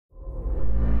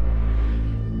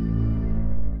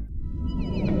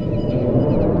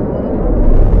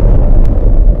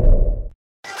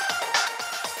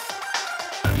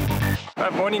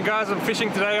Morning guys, I'm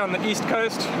fishing today on the east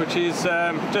coast, which is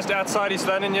just outside East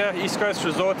London here, East Coast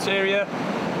Resorts area.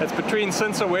 It's between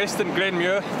Cinsa West and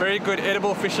Glenmuir. Very good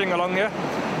edible fishing along here,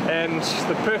 and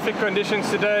the perfect conditions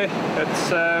today. It's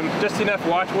just enough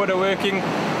white water working,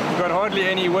 we've got hardly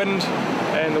any wind,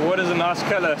 and the water's a nice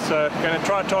colour. So I'm going to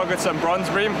try target some bronze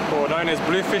bream, or known as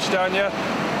bluefish down here.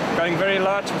 Going very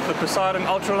light with the Poseidon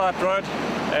ultralight rod,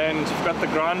 and we've got the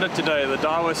grinder today, the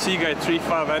Daiwa Seagate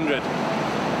 3500.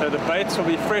 So the baits will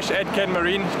be fresh ASFN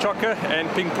marine chokka and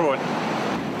pink prawn.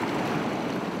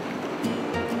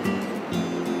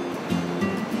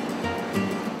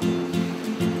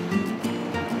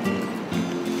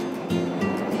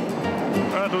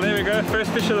 Alright, well there we go,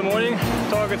 first fish of the morning.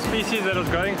 Target species that I was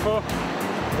going for,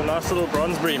 a nice little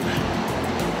bronze bream.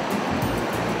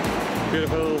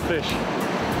 Beautiful little fish.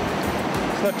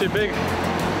 It's not too big,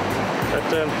 but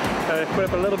I put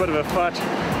up a little bit of a fight.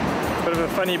 Bit of a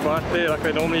funny bite there, like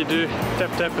they normally do.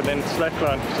 Tap tap and then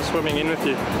slackline, just swimming in with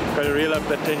you. Got to reel up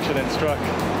that tension and strike.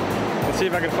 And see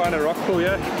if I can find a rock pool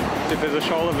here. See if there's a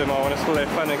shoal of them. I want to still have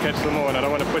fun and catch them more, and I don't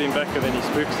want to put him back and then he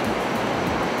spooks.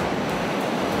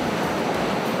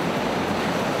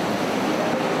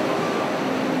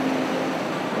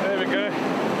 There we go.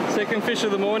 Second fish of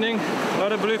the morning.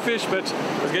 Not a bluefish, but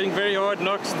it was getting very hard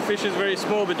knocks. The fish is very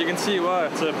small, but you can see why.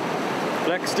 It's a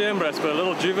black sternbreast, but a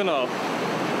little juvenile.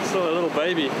 Still a little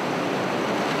baby.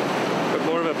 Put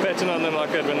more of a pattern on them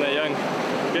like that when they're young.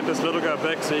 Get this little guy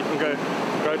back so you can go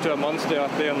grow to a monster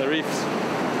out there on the reefs.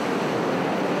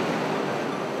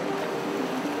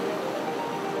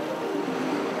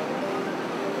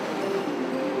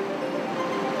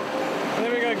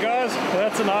 There we go guys,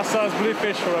 that's a nice sized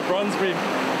bluefish for a bronze bream.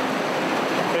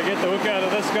 So get the hook out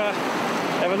of this guy,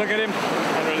 have a look at him,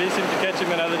 and release him to catch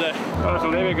him another day. Alright,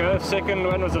 so there we go. Second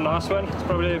one was a nice one. It's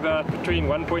probably about between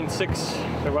 1.6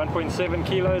 to 1.7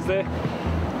 kilos there.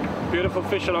 Beautiful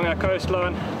fish along our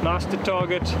coastline, nice to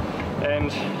target.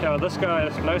 And yeah, this guy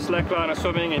has no slackline or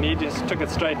swimming, and he just took it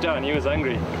straight down. He was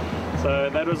hungry. So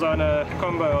that was on a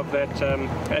combo of that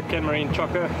ASFN marine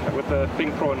chokka with the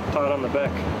pink prawn tied on the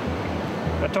back.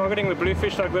 Targeting the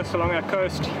bluefish like this along our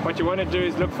coast, what you want to do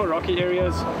is look for rocky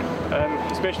areas,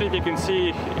 especially if you can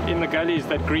see in the gullies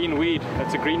that green weed.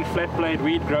 It's a green flat blade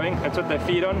weed growing, that's what they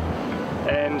feed on.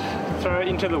 And throw it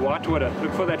into the white water.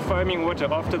 Look for that foaming water.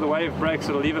 After the wave breaks,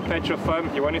 it'll leave a patch of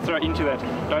foam. You want to throw into that.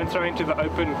 Don't throw into the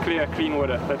open, clear, clean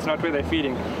water. That's not where they're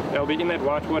feeding. They'll be in that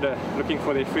white water looking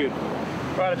for their food.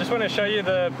 Right, I just want to show you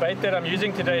the bait that I'm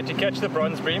using today to catch the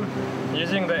bronze bream. I'm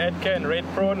using the ASFN red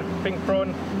prawn, pink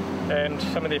prawn, and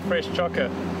some of the fresh chokka.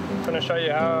 I'm going to show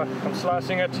you how I'm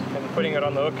slicing it and putting it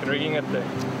on the hook and rigging it there.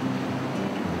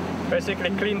 Basically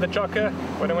clean the chokka.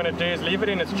 What I'm going to do is leave it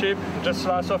in its tube and just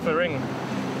slice off a ring.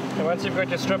 And once you've got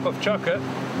your strip of chokka,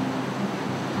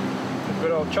 a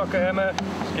good old chokka hammer,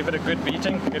 just give it a good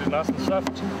beating, get it nice and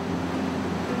soft.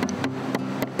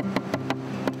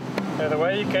 Now the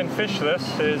way you can fish this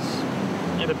is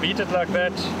either beat it like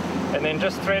that and then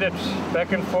just thread it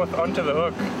back and forth onto the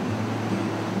hook.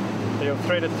 So you'll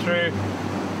thread it through,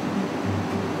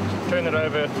 turn it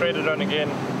over, thread it on again,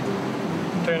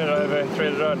 turn it over and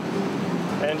thread it on.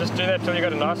 And just do that till you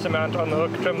got a nice amount on the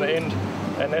hook, trim the end,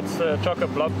 and that's the chokka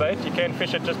blob bait. You can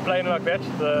fish it just plain like that,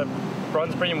 the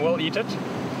bronze bream will eat it.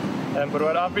 But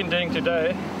what I've been doing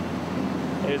today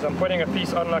is I'm putting a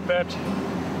piece on like that,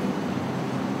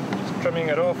 just trimming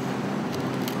it off,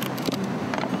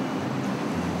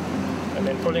 and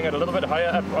then pulling it a little bit higher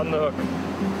up on the hook.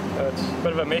 It's a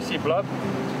bit of a messy blob,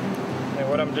 and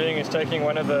what I'm doing is taking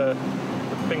one of the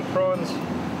pink prawns,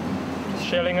 just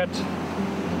shelling it,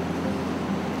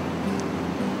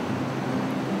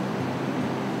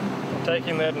 and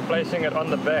taking that and placing it on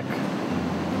the back.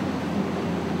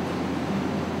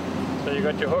 So you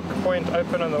got your hook point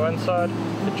open on the one side,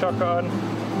 the chokka on,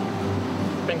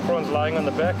 pink prawns lying on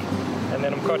the back, and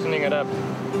then I'm cottoning it up.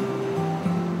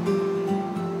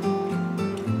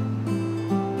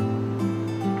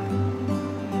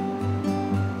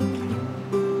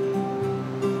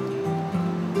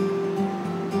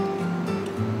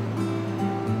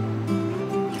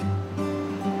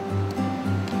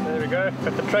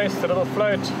 Got the trace, the little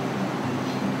float,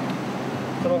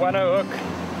 little 1-0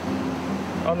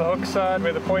 hook on the hook side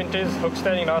where the point is, hook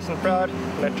standing nice and proud,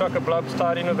 and that chokka blob's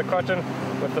tied in with the cotton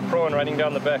with the prawn running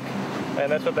down the back,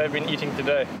 and that's what they've been eating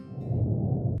today.